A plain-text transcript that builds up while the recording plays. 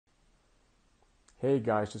Hey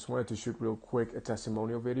guys, just wanted to shoot real quick a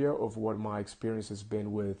testimonial video of what my experience has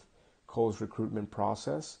been with Cole's recruitment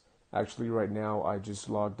process. Actually, right now I just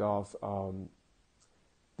logged off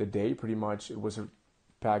the day pretty much. It was a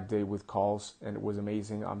packed day with calls and it was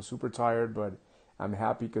amazing. I'm super tired, but I'm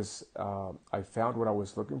happy because I found what I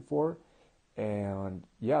was looking for. And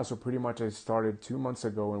yeah, so pretty much I started 2 months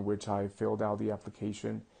ago in which I filled out the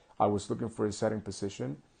application. I was looking for a setting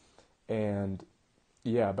position and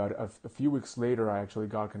yeah, about a few weeks later, I actually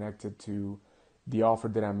got connected to the offer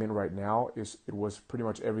that I'm in right now. It was pretty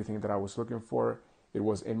much everything that I was looking for. It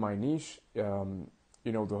was in my niche.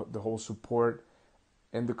 The whole support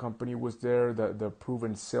in the company was there. The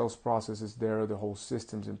proven sales process is there. The whole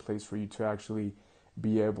systems in place for you to actually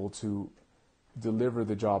be able to deliver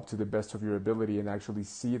the job to the best of your ability and actually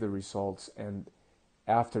see the results. And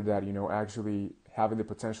after that, actually having the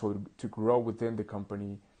potential to grow within the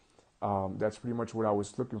company. That's pretty much what I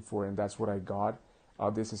was looking for, and that's what I got.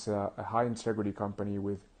 This is a high integrity company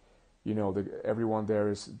with, everyone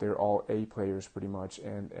there they're all A players pretty much,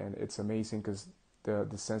 and it's amazing because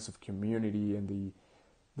the sense of community and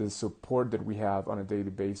the support that we have on a daily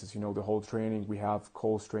basis. The whole training we have,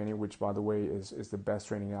 Cole's training, which by the way is the best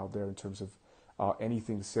training out there in terms of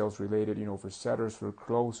anything sales related. For setters, for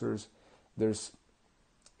closers,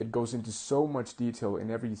 it goes into so much detail in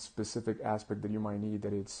every specific aspect that you might need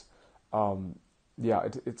that it's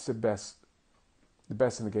the best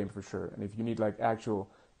in the game for sure. And if you need like actual,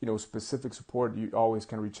 specific support, you always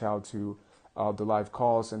can reach out to the live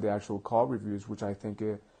calls and the actual call reviews, which I think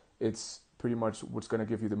it's pretty much what's going to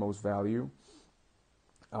give you the most value.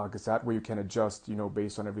 Because that way you can adjust,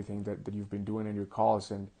 based on everything that you've been doing in your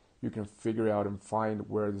calls, and you can figure out and find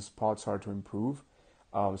where the spots are to improve.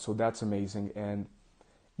 So that's amazing. And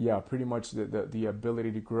yeah, pretty much the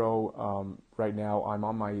ability to grow. Right now, I'm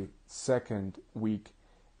on my second week.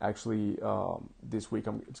 Actually, this week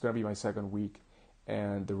it's gonna be my second week,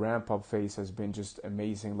 and the ramp up phase has been just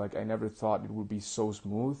amazing. Like I never thought it would be so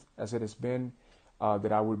smooth as it has been.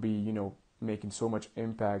 That I would be, making so much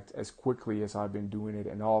impact as quickly as I've been doing it,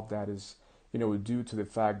 and all of that is, due to the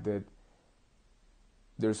fact that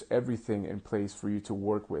there's everything in place for you to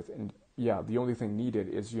work with. And yeah, the only thing needed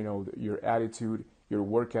is, your attitude, your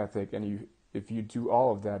work ethic, and if you do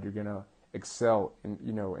all of that, you're gonna excel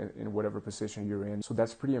in whatever position you're in. So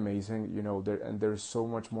that's pretty amazing. There's so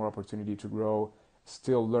much more opportunity to grow,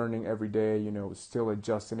 still learning every day, still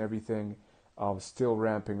adjusting everything, still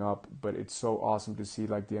ramping up. But it's so awesome to see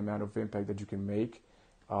like the amount of impact that you can make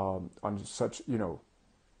on such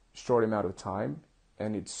short amount of time.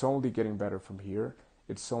 And it's only getting better from here.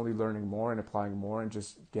 It's only learning more and applying more and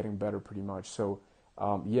just getting better pretty much. So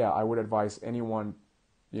I would advise anyone,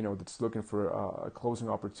 that's looking for a closing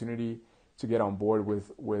opportunity to get on board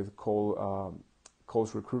with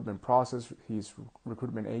Cole's recruitment process, his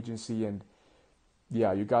recruitment agency. And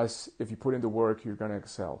yeah, you guys, if you put in the work, you're gonna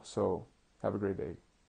excel. So have a great day.